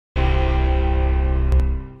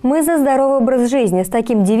Мы за здоровый образ жизни. С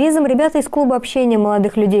таким девизом ребята из клуба общения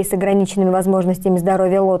молодых людей с ограниченными возможностями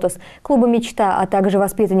здоровья «Лотос», клуба «Мечта», а также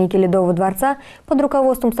воспитанники Ледового дворца под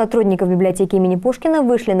руководством сотрудников библиотеки имени Пушкина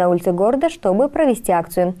вышли на улицы города, чтобы провести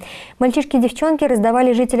акцию. Мальчишки и девчонки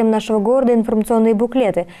раздавали жителям нашего города информационные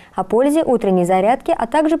буклеты о пользе утренней зарядки, а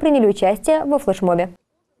также приняли участие во флешмобе.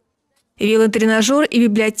 Велотренажер и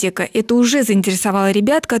библиотека – это уже заинтересовало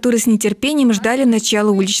ребят, которые с нетерпением ждали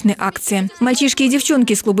начала уличной акции. Мальчишки и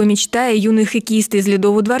девчонки из клуба «Мечта» и юные хоккеисты из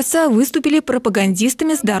Ледового дворца выступили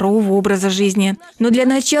пропагандистами здорового образа жизни. Но для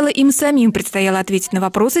начала им самим предстояло ответить на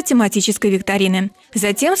вопросы тематической викторины.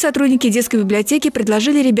 Затем сотрудники детской библиотеки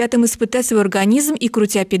предложили ребятам испытать свой организм и,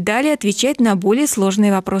 крутя педали, отвечать на более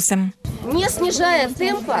сложные вопросы. Не снижая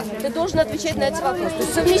темпа, ты должен отвечать на эти вопросы. То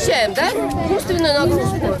есть совмещаем, да, умственную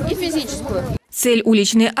нагрузку и физическую. Цель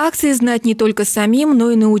уличной акции – знать не только самим,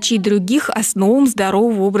 но и научить других основам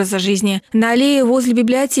здорового образа жизни. На аллее возле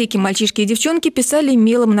библиотеки мальчишки и девчонки писали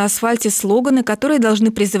мелом на асфальте слоганы, которые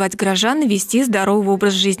должны призывать горожан вести здоровый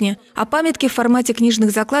образ жизни. А памятки в формате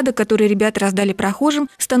книжных закладок, которые ребята раздали прохожим,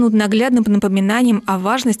 станут наглядным напоминанием о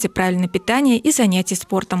важности правильного питания и занятий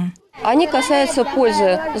спортом. Они касаются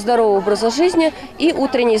пользы здорового образа жизни и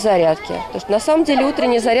утренней зарядки. Потому что на самом деле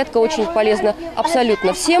утренняя зарядка очень полезна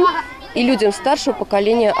абсолютно всем, и людям старшего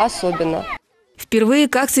поколения особенно. Впервые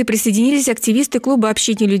к акции присоединились активисты клуба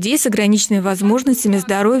общения людей с ограниченными возможностями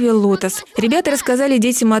здоровья «Лотос». Ребята рассказали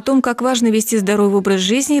детям о том, как важно вести здоровый образ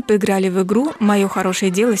жизни, и поиграли в игру «Мое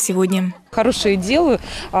хорошее дело сегодня». Хорошее дело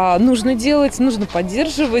нужно делать, нужно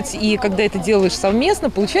поддерживать, и когда это делаешь совместно,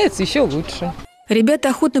 получается еще лучше. Ребята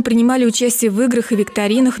охотно принимали участие в играх и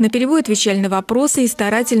викторинах, наперебой отвечали на вопросы и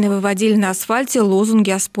старательно выводили на асфальте лозунги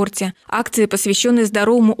о спорте. Акция, посвященная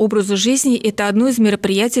здоровому образу жизни, это одно из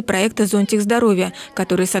мероприятий проекта «Зонтик, здоровья»,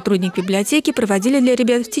 который сотрудники библиотеки проводили для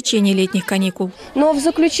ребят в течение летних каникул. Ну а в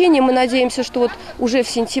заключение мы надеемся, что вот уже в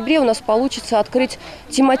сентябре у нас получится открыть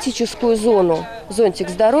тематическую зону «Зонтик,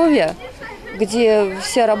 здоровья», где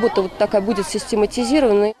вся работа вот такая будет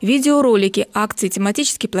систематизирована. Видеоролики, акции,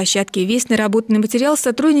 тематические площадки, весь наработанный материал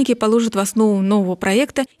сотрудники положат в основу нового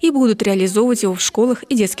проекта и будут реализовывать его в школах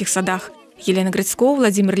и детских садах. Елена Грицкова,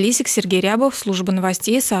 Владимир Лисик, Сергей Рябов, служба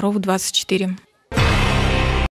новостей г.Саров 24.